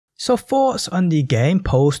So thoughts on the game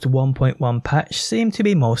post 1.1 patch seem to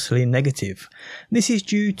be mostly negative. This is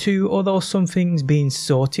due to, although some things being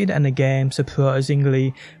sorted and the game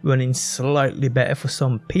surprisingly running slightly better for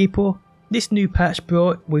some people, this new patch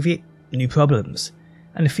brought with it new problems,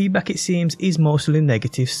 and the feedback it seems is mostly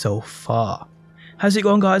negative so far. How's it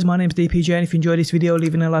going guys, my name's DPJ, and if you enjoyed this video,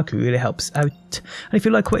 leaving a like really helps out, and if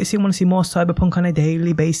you like what you see and want to see more Cyberpunk on a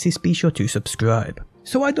daily basis, be sure to subscribe.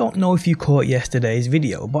 So I don't know if you caught yesterday's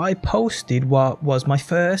video, but I posted what was my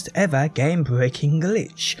first ever game breaking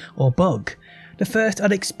glitch or bug. The first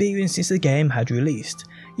I'd experienced since the game had released.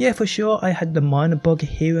 Yeah, for sure I had the minor bug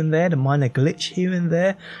here and there, the minor glitch here and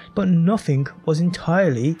there, but nothing was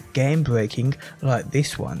entirely game breaking like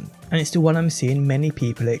this one. And it's the one I'm seeing many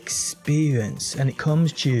people experience, and it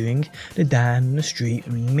comes during the down the street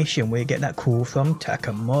mission where you get that call from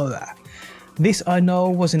Takamura. This I know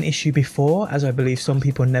was an issue before, as I believe some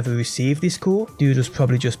people never received this call. Dude was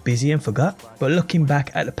probably just busy and forgot. But looking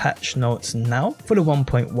back at the patch notes now for the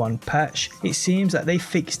 1.1 patch, it seems that they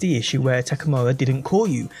fixed the issue where Takamura didn't call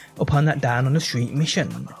you upon that down on the street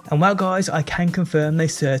mission. And well guys, I can confirm they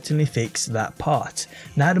certainly fixed that part.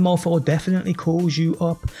 Now the mofo definitely calls you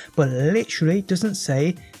up, but literally doesn't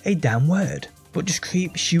say a damn word, but just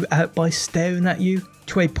creeps you out by staring at you,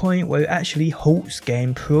 to a point where it actually halts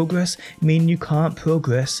game progress, meaning you can't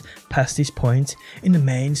progress past this point in the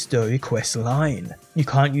main story quest line. You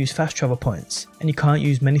can't use fast travel points, and you can't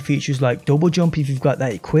use many features like double jump if you've got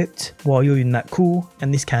that equipped while you're in that call,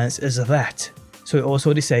 and this counts as that. So it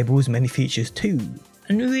also disables many features too.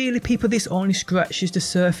 And really people, this only scratches the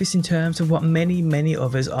surface in terms of what many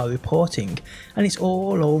others are reporting, and it's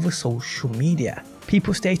all over social media.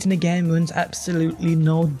 People stating the game runs absolutely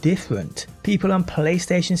no different. People on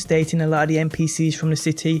PlayStation stating a lot of the NPCs from the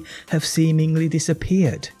city have seemingly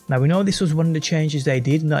disappeared. Now we know this was one of the changes they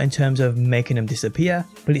did, not in terms of making them disappear,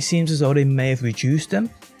 but it seems as though they may have reduced them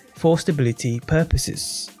for stability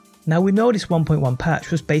purposes. Now we know this 1.1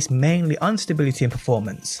 patch was based mainly on stability and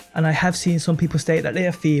performance, and I have seen some people state that they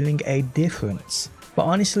are feeling a difference. But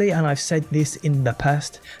honestly, and I've said this in the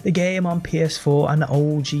past, the game on PS4 and the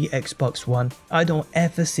OG Xbox One, I don't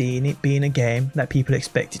ever see it being a game that people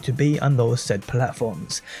expect it to be on those said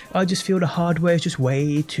platforms. I just feel the hardware is just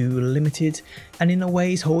way too limited, and in a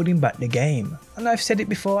way is holding back the game. And I've said it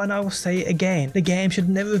before and I will say it again, the game should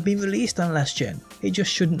never have been released on last gen, it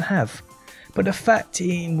just shouldn't have. But the fact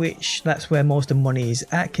in which that's where most of the money is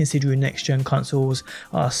at, considering next gen consoles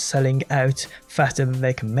are selling out faster than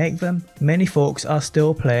they can make them, many folks are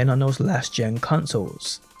still playing on those last gen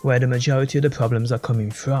consoles, where the majority of the problems are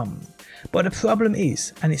coming from. But the problem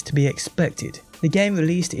is, and it's to be expected, the game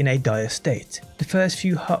released in a dire state. The first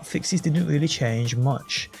few hotfixes didn't really change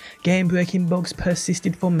much. Game breaking bugs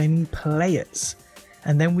persisted for many players.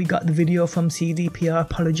 And then we got the video from CDPR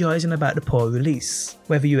apologising about the poor release.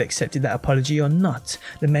 Whether you accepted that apology or not,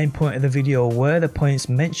 the main point of the video were the points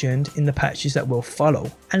mentioned in the patches that will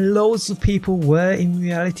follow. And loads of people were in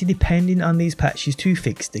reality depending on these patches to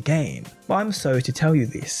fix the game. But I'm sorry to tell you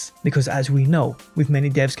this, because as we know, with many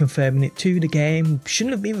devs confirming it too, the game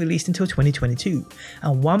shouldn't have been released until 2022.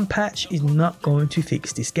 And one patch is not going to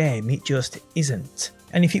fix this game, it just isn't.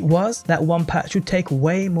 And if it was, that one patch would take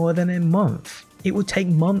way more than a month. It would take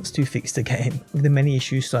months to fix the game with the many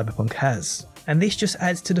issues Cyberpunk has. And this just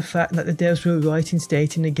adds to the fact that the devs were right in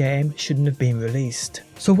stating the game shouldn't have been released.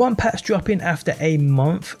 So one patch dropping after a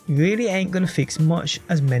month really ain't gonna fix much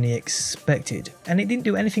as many expected. And it didn't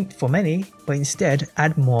do anything for many, but instead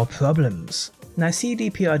add more problems. Now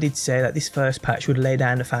CDPR did say that this first patch would lay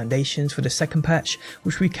down the foundations for the second patch,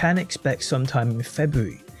 which we can expect sometime in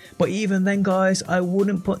February. But even then guys, I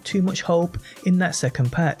wouldn't put too much hope in that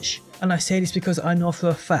second patch. And I say this because I know for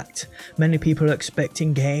a fact many people are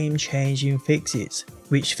expecting game changing fixes,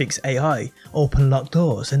 which fix AI, open locked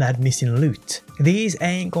doors and add missing loot. These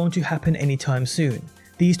ain't going to happen anytime soon.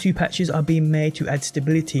 These two patches are being made to add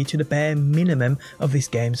stability to the bare minimum of this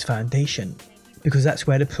game's foundation, because that's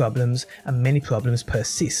where the problems and many problems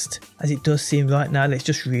persist, as it does seem right now that it's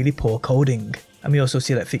just really poor coding. And we also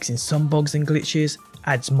see that fixing some bugs and glitches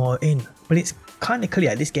adds more in, but it's kind of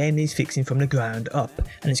clear this game needs fixing from the ground up,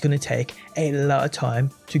 and it's going to take a lot of time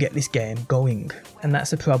to get this game going. And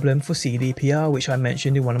that's a problem for CDPR, which I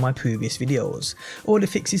mentioned in one of my previous videos. All the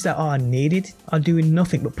fixes that are needed are doing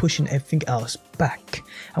nothing but pushing everything else back.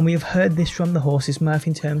 And we have heard this from the horse's mouth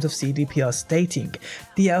in terms of CDPR stating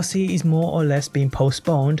DLC is more or less being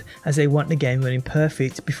postponed as they want the game running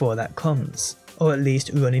perfect before that comes, or at least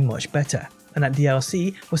running much better. And that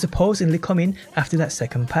DLC was supposedly coming after that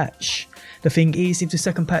second patch. The thing is, if the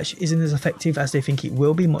second patch isn't as effective as they think it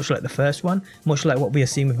will be, much like the first one, much like what we are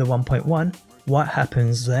seeing with the 1.1, what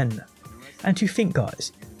happens then? And to think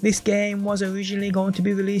guys, this game was originally going to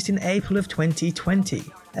be released in April of 2020,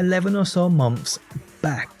 11 or so months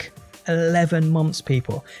back. 11 months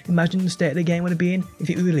people, imagine the state of the game would have been if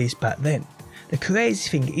it were released back then. The crazy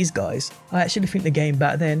thing is guys, I actually think the game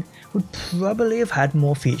back then would probably have had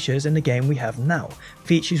more features than the game we have now,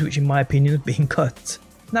 features which in my opinion have been cut.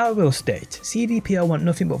 Now I will state, CDPR want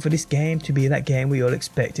nothing but for this game to be that game we all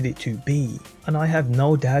expected it to be, and I have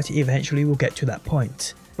no doubt it eventually will get to that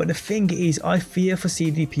point. But the thing is, I fear for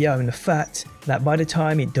CDPR in the fact that by the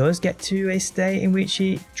time it does get to a state in which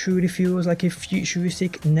it truly feels like a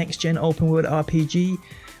futuristic next-gen open world RPG,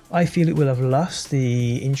 I feel it will have lost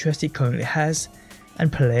the interest it currently has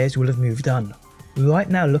and players will have moved on. Right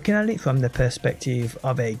now, looking at it from the perspective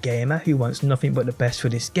of a gamer who wants nothing but the best for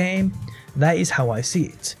this game, that is how I see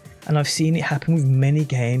it. And I've seen it happen with many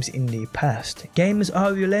games in the past. Gamers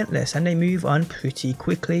are relentless and they move on pretty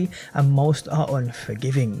quickly, and most are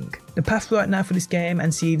unforgiving. The path right now for this game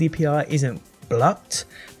and CDPR isn't blocked,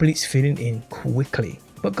 but it's filling in quickly.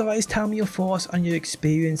 But guys, tell me your thoughts on your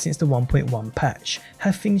experience since the 1.1 patch.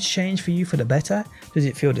 Have things changed for you for the better? Does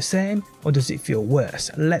it feel the same or does it feel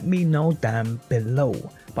worse? Let me know down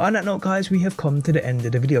below. But on that note guys, we have come to the end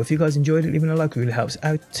of the video. If you guys enjoyed it, leaving a like really helps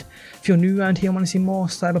out. If you're new around here and want to see more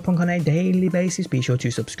Cyberpunk on a daily basis, be sure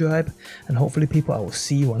to subscribe, and hopefully people, I will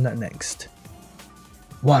see you on that next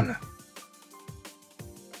one.